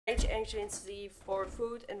Agency for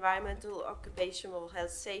Food, Environmental, Occupational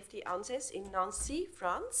Health Safety, ANSES, in Nancy,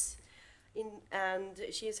 France. And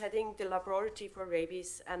she is heading the laboratory for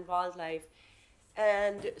rabies and wildlife.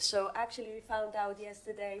 And so actually we found out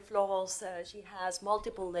yesterday, Florence, she has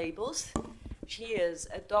multiple labels. She is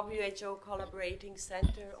a WHO collaborating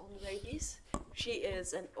center on rabies. She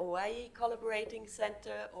is an OIE collaborating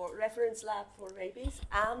center or reference lab for rabies,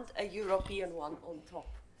 and a European one on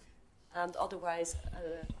top. And otherwise,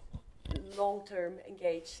 a long-term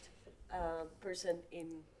engaged person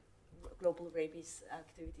in global rabies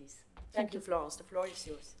activities. Thank you, Florence. The floor is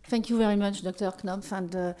yours. Thank you very much, Dr. Knopf,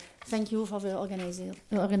 and thank you for the organizers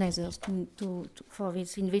for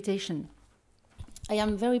this invitation. I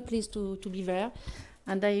am very pleased to be there,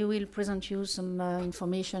 and I will present you some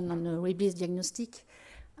information on rabies diagnostic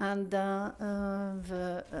and the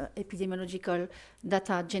epidemiological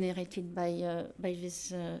data generated by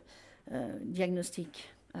this diagnostic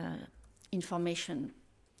information.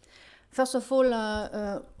 First of all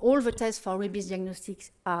the tests for rabies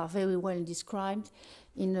diagnostics are very well described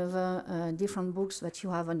in the different books that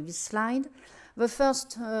you have on this slide. The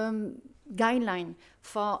first guideline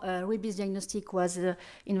for rabies diagnostic was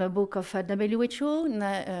in the book of WHO in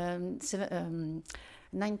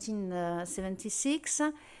 1976.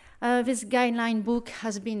 This guideline book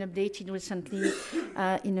has been updated recently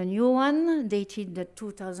in a new one, dated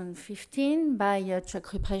 2015 by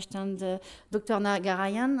Chuck Ruprecht and Dr.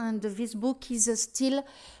 Nagarayan. And this book is still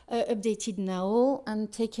updated now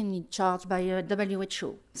and taken in charge by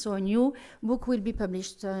WHO. So a new book will be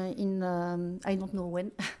published in, I don't know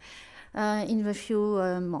when, in a few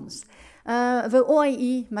months. The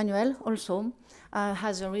OIE manual also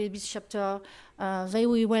has a rabies chapter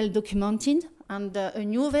very well documented, and a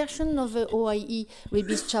new version of the OIE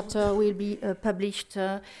rabies chapter will be published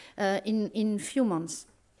in few months.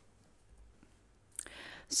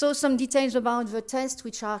 So some details about the tests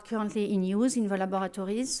which are currently in use in the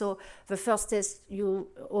laboratories. So the first test, you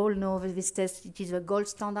all know that this test, it is a gold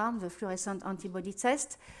standard, the fluorescent antibody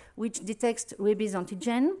test, which detects rabies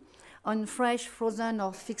antigen on fresh, frozen,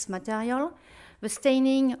 or fixed material. The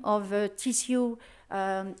staining of the tissue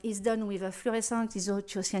is done with a fluorescent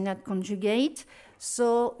isothiocyanate conjugate.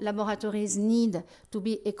 So laboratories need to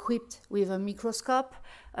be equipped with a microscope,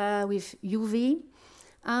 with UV.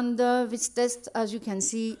 And this test, as you can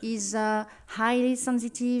see, is highly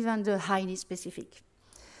sensitive and highly specific.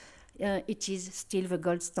 It is still the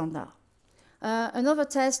gold standard. Another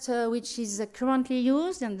test which is currently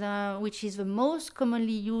used and which is the most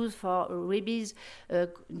commonly used for rabies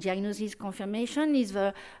diagnosis confirmation is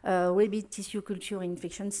the rabies tissue culture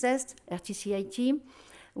infection test, RTCIT,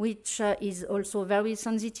 which is also very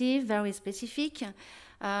sensitive, very specific,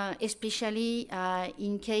 especially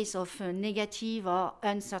in case of negative or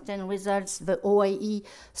uncertain results. The OIE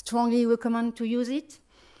strongly recommend to use it.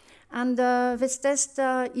 And this test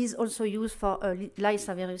is also used for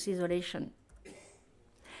Lyssa virus isolation.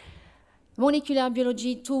 Molecular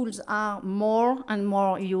biology tools are more and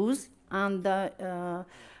more used, and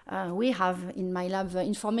we have in my lab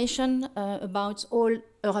information about all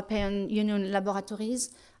European Union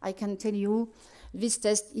laboratories. I can tell you this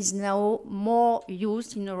test is now more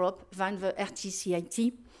used in Europe than the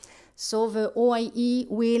RTCIT. So the OIE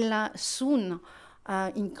will soon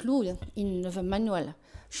include in the manual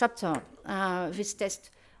chapter this test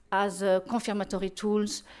as confirmatory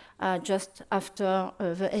tools just after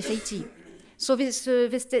the FAT. So this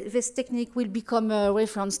technique will become a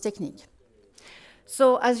reference technique.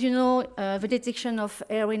 So as you know, the detection of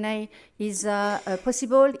RNA is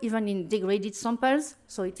possible even in degraded samples.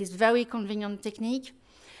 So it is very convenient technique.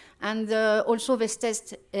 And also this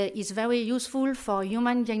test is very useful for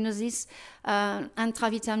human diagnosis and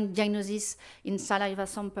intravitam diagnosis in saliva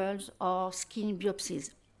samples or skin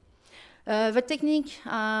biopsies. The technique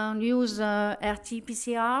use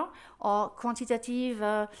RT-PCR or quantitative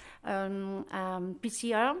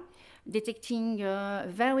PCR, detecting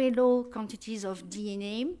very low quantities of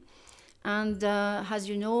DNA. And as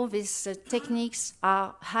you know, these techniques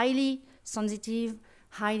are highly sensitive,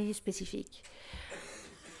 highly specific.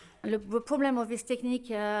 The problem of this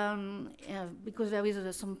technique, because there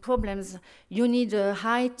is some problems, you need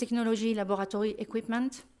high technology laboratory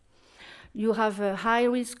equipment. You have a high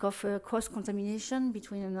risk of cross-contamination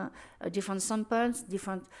between different samples,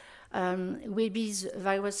 different rabies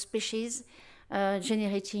virus species,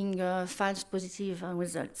 generating false positive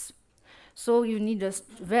results. So you need a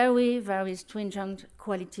very, very stringent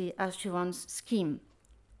quality assurance scheme.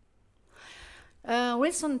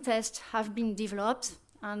 Recent tests have been developed,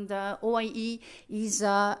 and OIE is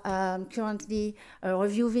currently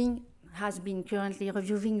reviewing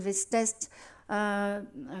this test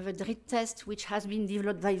the DRIT test, which has been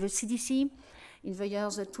developed by the CDC in the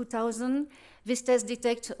years 2000. This test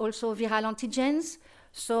detects also viral antigens,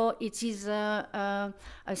 so it is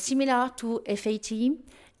similar to FAT,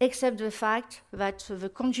 except the fact that the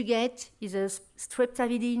conjugate is a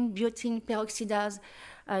streptavidin biotin peroxidase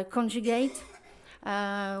conjugate,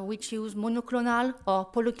 which use monoclonal or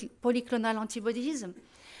polyclonal antibodies.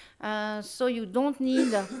 So you don't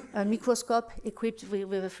need a microscope equipped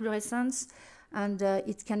with a fluorescence, and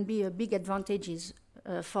it can be a big advantage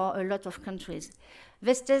for a lot of countries.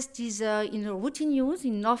 This test is in routine use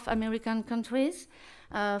in North American countries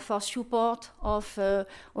for support of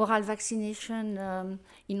oral vaccination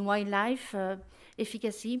in wildlife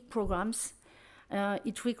efficacy programs.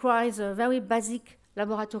 It requires a very basic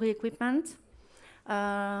laboratory equipment.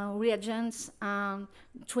 Reagents and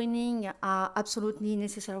training are absolutely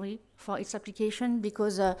necessary for its application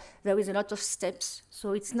because there is a lot of steps,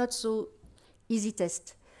 so it's not so easy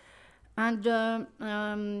test. And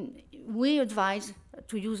we advise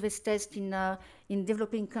to use this test in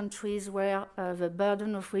developing countries where the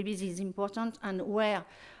burden of rabies is important and where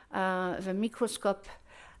the microscope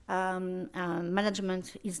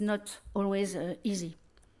management is not always easy.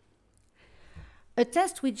 A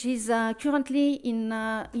test which is currently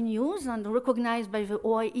in use and recognized by the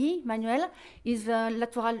OIE manual is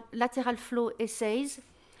lateral flow assays.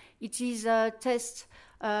 It is a test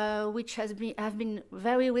which have been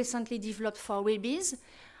very recently developed for rabies.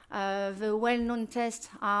 The well-known tests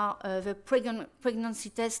are the pregnancy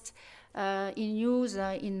test in use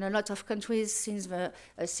in a lot of countries since the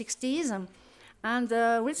 60s. And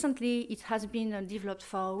recently it has been developed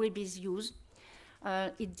for rabies use.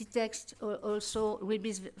 It detects also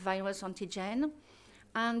rabies virus antigen.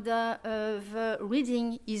 And the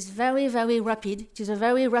reading is very, very rapid. It is a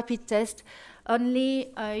very rapid test,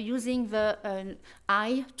 only using the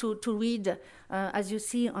eye to read, as you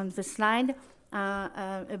see on the slide,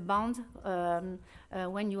 a bound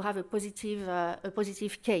when you have a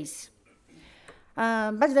positive case.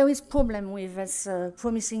 But there is problem with this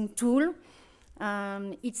promising tool.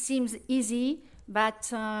 It seems easy,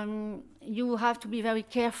 but you have to be very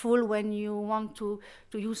careful when you want to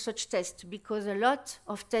use such tests, because a lot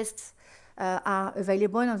of tests are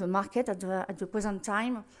available on the market at the present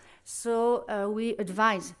time. So we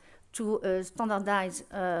advise to standardize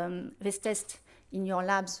this test in your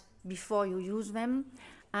labs before you use them.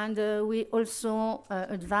 And we also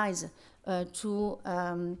advise to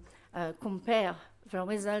compare the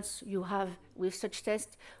results you have with such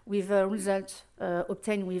tests with the results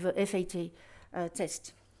obtained with a FAT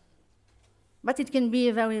test. But it can be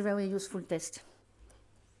a very, very useful test.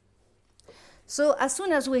 So as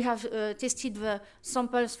soon as we have tested the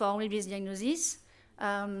samples for rabies diagnosis,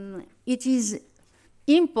 it is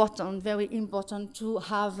important, very important, to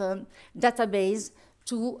have a database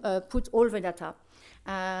to put all the data.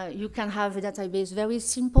 You can have a database very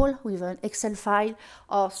simple with an Excel file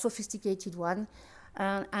or sophisticated one.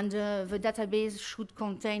 And the database should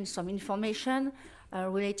contain some information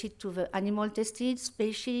related to the animal tested,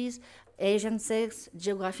 species, agent sex,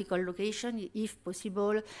 geographical location, if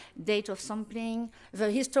possible, date of sampling,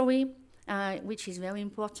 the history, which is very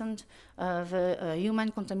important, the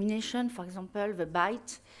human contamination, for example, the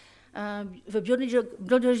bite. The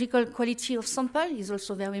biological quality of sample is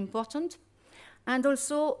also very important, and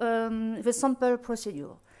also the sample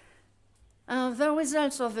procedure. The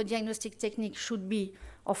results of the diagnostic technique should be,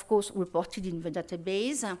 of course, reported in the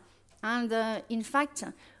database. And in fact,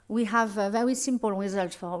 we have very simple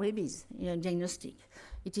results for rabies diagnostic.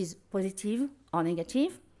 It is positive or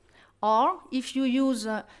negative. Or if you use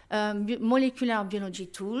molecular biology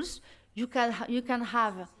tools, you can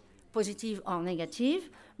have positive or negative,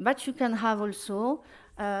 but you can have also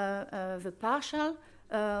the partial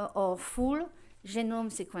or full genome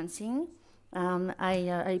sequencing.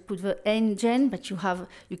 I put the N gen, but you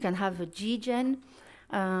can have the G gen,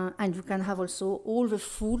 and you can have also all the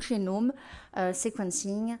full genome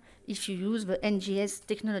sequencing if you use the NGS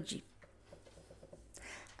technology.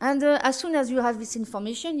 And as soon as you have this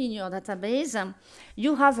information in your database,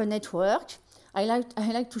 you have a network. I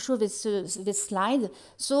like to show this slide.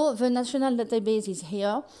 So the national database is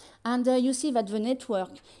here, and you see that the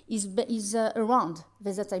network is around, the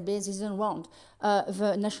database is around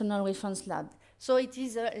the national reference lab. So it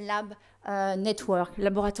is a lab network,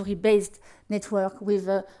 laboratory-based network with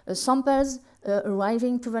samples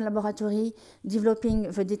arriving to the laboratory, developing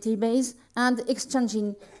the database, and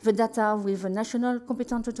exchanging the data with the national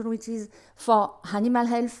competent authorities for animal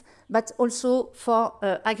health, but also for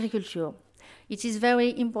agriculture. It is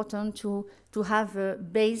very important to have a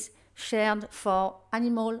base shared for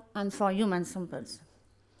animal and for human samples.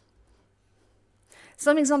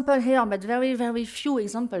 Some example here, but very, very few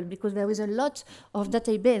examples, because there is a lot of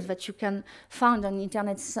database that you can find on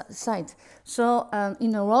internet site. So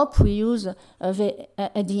in Europe, we use the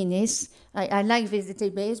DNS. I like this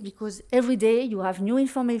database because every day you have new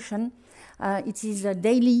information. It is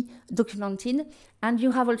daily documented, and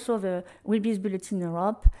you have also the Rabies Bulletin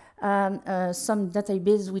Europe, some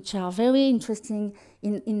databases which are very interesting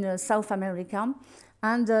in South America,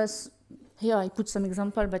 and here I put some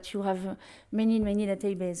example, but you have many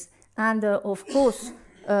databases, and of course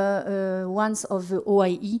ones of the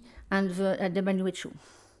OIE and the WHO.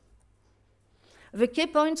 The key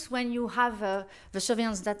points when you have the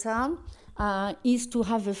surveillance data is to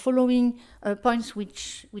have the following points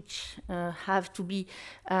which have to be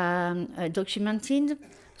documented.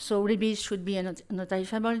 So rabies should be a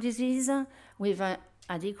notifiable disease with an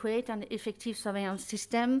adequate and effective surveillance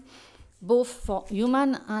system, both for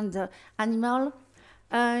human and animal,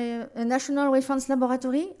 a national reference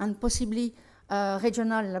laboratory and possibly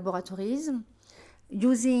regional laboratories,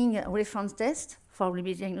 using reference tests for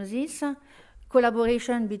rabies diagnosis,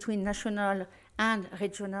 collaboration between national and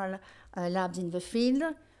regional labs in the field,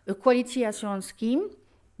 a quality assurance scheme,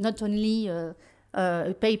 not only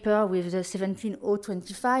a paper with the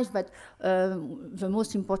 17025, but the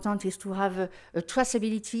most important is to have a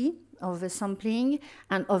traceability of the sampling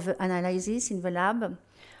and of the analysis in the lab.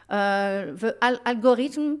 The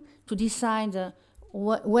algorithm to decide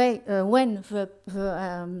when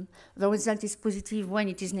the result is positive, when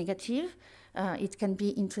it is negative. It can be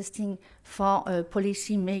interesting for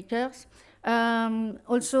policy makers.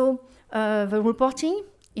 Also, the reporting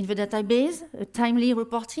in the database, timely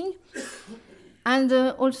reporting. And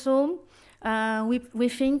also, we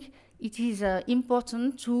think it is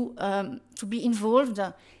important to be involved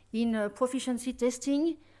in proficiency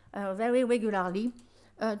testing very regularly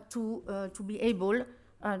to be able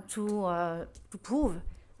to prove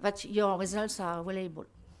that your results are reliable.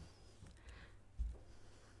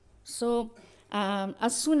 So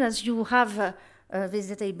as soon as you have this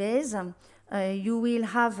database, you will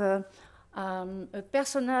have a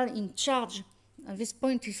personnel in charge. This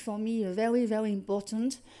point is for me very, very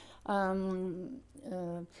important.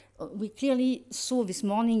 We clearly saw this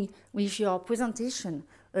morning with your presentation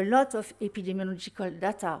a lot of epidemiological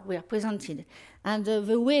data were presented. And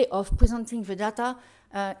the way of presenting the data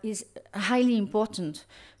is highly important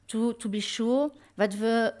to be sure that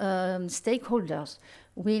the stakeholders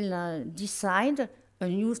will decide a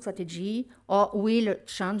new strategy, or will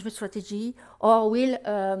change the strategy, or will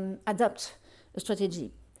adopt a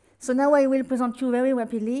strategy. So now I will present you very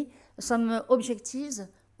rapidly some objectives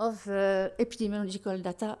of epidemiological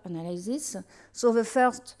data analysis. So the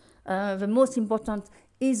first, the most important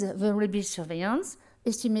is the rabies surveillance,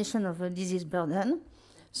 estimation of the disease burden.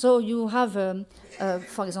 So you have,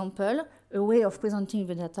 for example, a way of presenting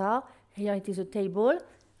the data. Here it is a table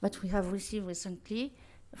that we have received recently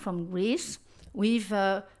from Greece with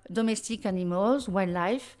domestic animals,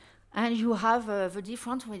 wildlife, and you have the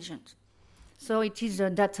different regions. So it is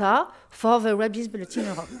data for the Rabies Bulletin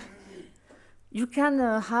Europe. You can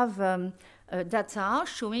have data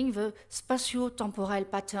showing the spatio-temporal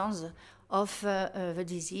patterns of the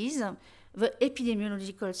disease, the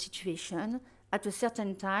epidemiological situation at a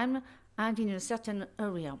certain time and in a certain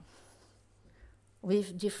area,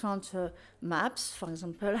 with different maps. For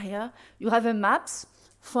example, here you have a maps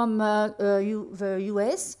from the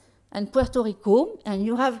US and Puerto Rico, and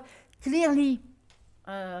you have clearly,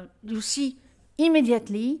 you see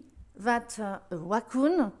immediately that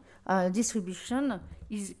raccoon distribution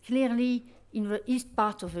is clearly in the east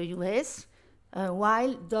part of the US,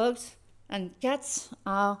 while dogs and cats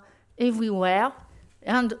are everywhere,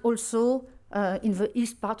 and also in the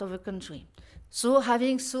east part of the country. So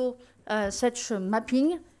having such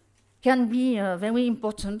mapping can be very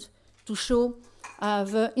important to show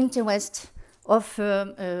the interest of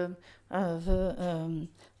the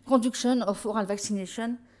conduction of oral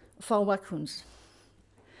vaccination for raccoons.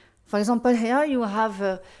 For example, here you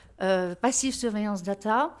have passive surveillance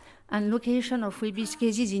data and location of rabies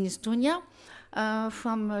cases in Estonia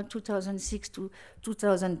from 2006 to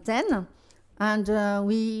 2010. And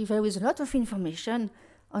there is a lot of information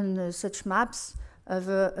on such maps,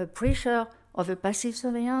 the pressure of the passive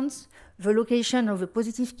surveillance, the location of the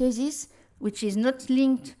positive cases, which is not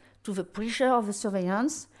linked to the pressure of the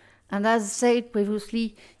surveillance. And as said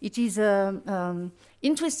previously, it is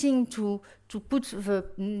interesting to put the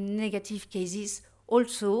negative cases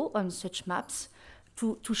also on such maps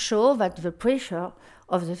to show that the pressure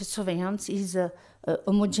of the surveillance is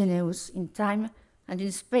homogeneous in time and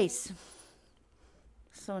in space.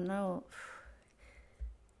 So now,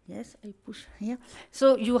 Yes, I push here.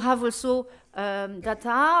 So you have also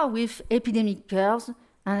data with epidemic curves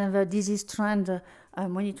and the disease trend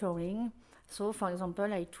monitoring. So, for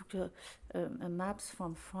example, I took a maps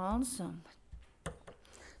from France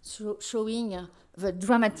showing the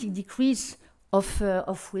dramatic decrease of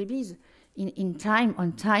rabies in time,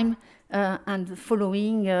 and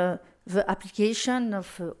following the application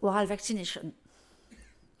of oral vaccination.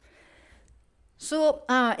 So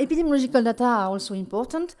epidemiological data are also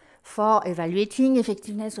important for evaluating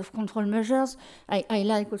effectiveness of control measures. I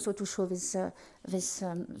like also to show this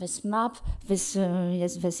map, this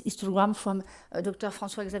histogram from Dr.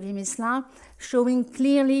 François-Xavier Meslin, showing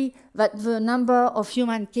clearly that the number of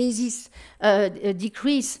human cases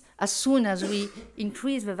decrease as soon as we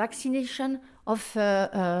increase the vaccination of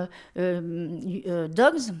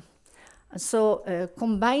dogs. So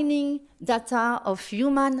combining data of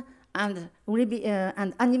human and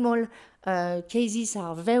animal cases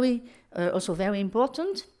are also very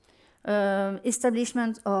important.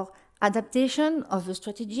 Establishment or adaptation of the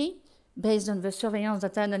strategy based on the surveillance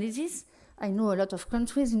data analysis. I know a lot of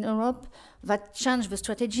countries in Europe that change the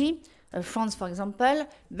strategy. France, for example,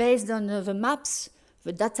 based on the maps,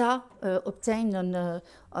 the data obtained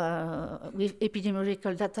with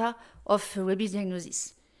epidemiological data of rabies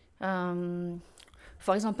diagnosis.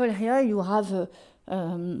 For example, here you have a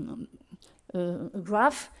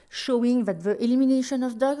graph showing that the elimination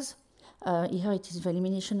of dogs, here it is the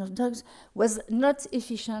elimination of dogs, was not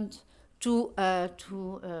efficient to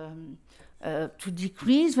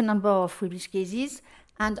decrease the number of rabies cases.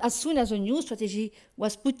 And as soon as a new strategy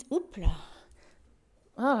was put,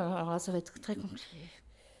 ça va être très compliqué,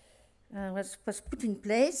 was put in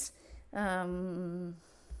place,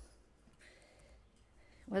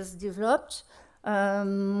 was developed,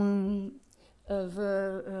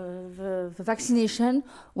 the vaccination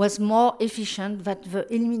was more efficient than the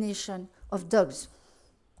elimination of dogs.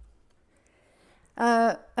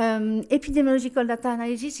 Epidemiological data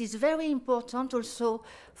analysis is very important also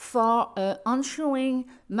for ensuring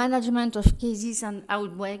management of cases and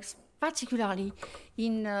outbreaks, particularly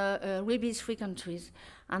in rabies-free countries.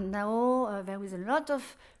 And now there is a lot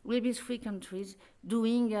of rabies-free countries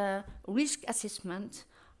doing risk assessment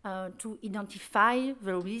to identify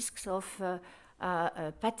the risks of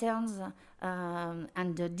patterns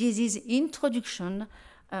and disease introduction,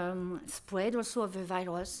 spread also of the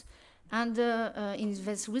virus. And in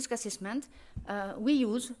this risk assessment, we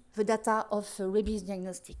use the data of rabies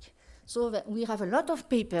diagnostic. So that we have a lot of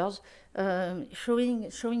papers showing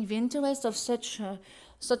the interest of such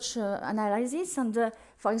analysis. And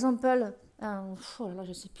for example,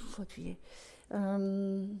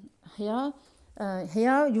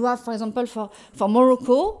 here you have, for example, for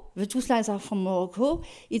Morocco, the two slides are from Morocco.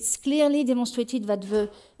 It's clearly demonstrated that the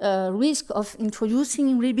risk of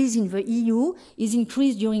introducing rabies in the EU is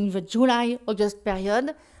increased during the July-August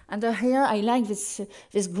period. And here I like this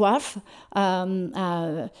graph.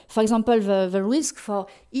 For example, the risk for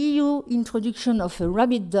EU introduction of a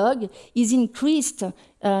rabid dog is increased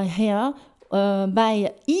here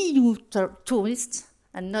by EU tourists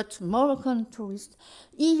and not Moroccan tourists.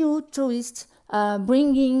 EU tourists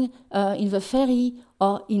bringing in the ferry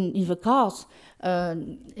or in the cars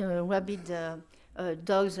rabid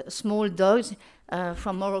dogs, small dogs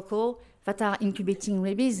from Morocco that are incubating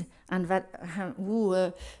rabies and that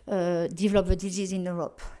who develop the disease in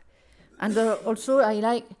Europe. And also I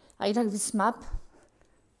like this map.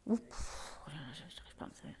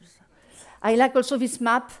 I like also this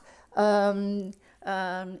map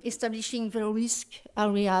establishing the risk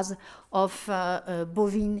areas of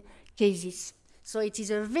bovine cases. So it is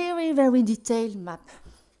a very, very detailed map.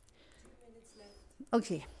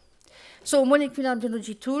 Okay. So molecular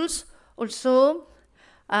biology tools also.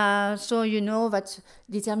 So you know that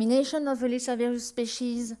determination of the Lissa virus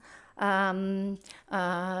species,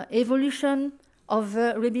 evolution of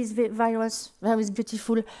the rabies virus, very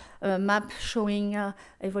beautiful map showing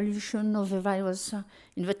evolution of the virus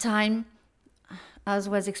in the time, as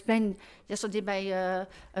was explained yesterday by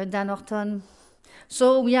Dan Horton.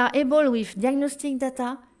 So we are able with diagnostic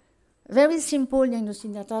data, very simple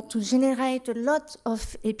diagnostic data, to generate a lot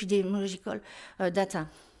of epidemiological data.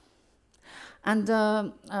 And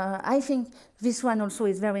I think this one also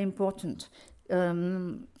is very important.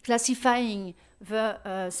 Classifying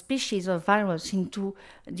the species of virus into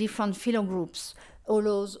different phylogroups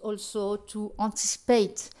allows also to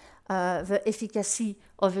anticipate the efficacy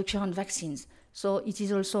of the current vaccines. So it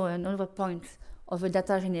is also another point of the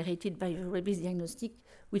data generated by rabies diagnostic,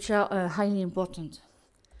 which are highly important.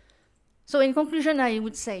 So in conclusion, I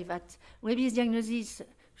would say that rabies diagnosis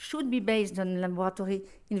should be based on laboratory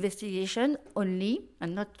investigation only,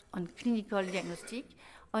 and not on clinical diagnostic,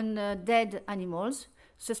 on dead animals,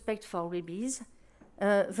 suspect for rabies.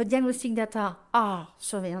 The diagnostic data are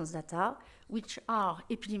surveillance data, which are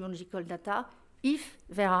epidemiological data if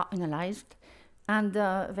they are analyzed, and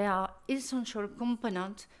they are essential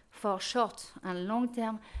component for short and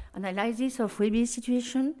long-term analysis of rabies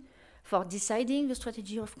situation, for deciding the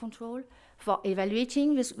strategy of control, for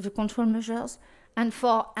evaluating the control measures, and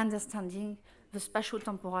for understanding the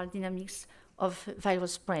spatial-temporal dynamics of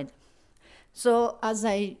virus spread. So as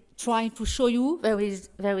I try to show you, there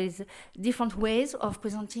is different ways of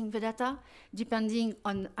presenting the data depending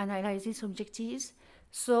on analysis objectives.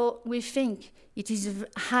 So we think it is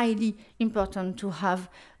highly important to have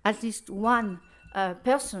at least one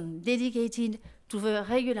person dedicated to the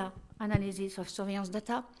regular analysis of surveillance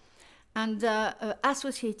data and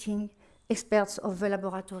associating experts of the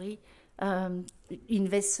laboratory in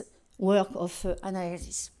this work of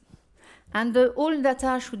analysis. And all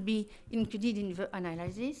data should be included in the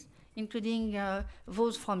analysis, including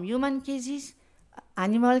those from human cases,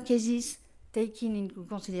 animal cases, taking into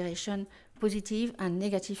consideration positive and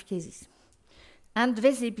negative cases. And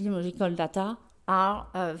these epidemiological data are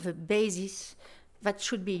the basis that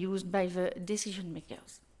should be used by the decision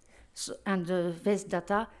makers. So, and this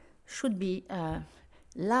data should be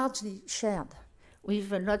largely shared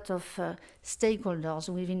with a lot of stakeholders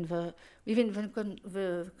within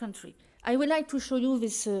the country. I would like to show you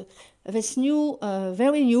this, this new,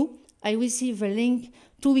 very new, I received the link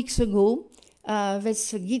 2 weeks ago,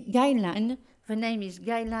 this guideline. The name is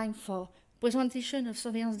Guideline for Presentation of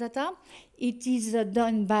Surveillance Data. It is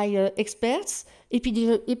done by experts,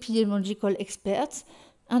 epidemiological experts,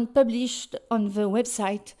 and published on the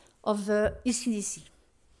website of the ECDC.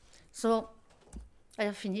 So I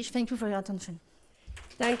have finished. Thank you for your attention.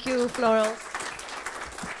 Thank you, Florence.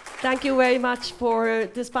 Thank you very much for,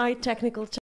 despite technical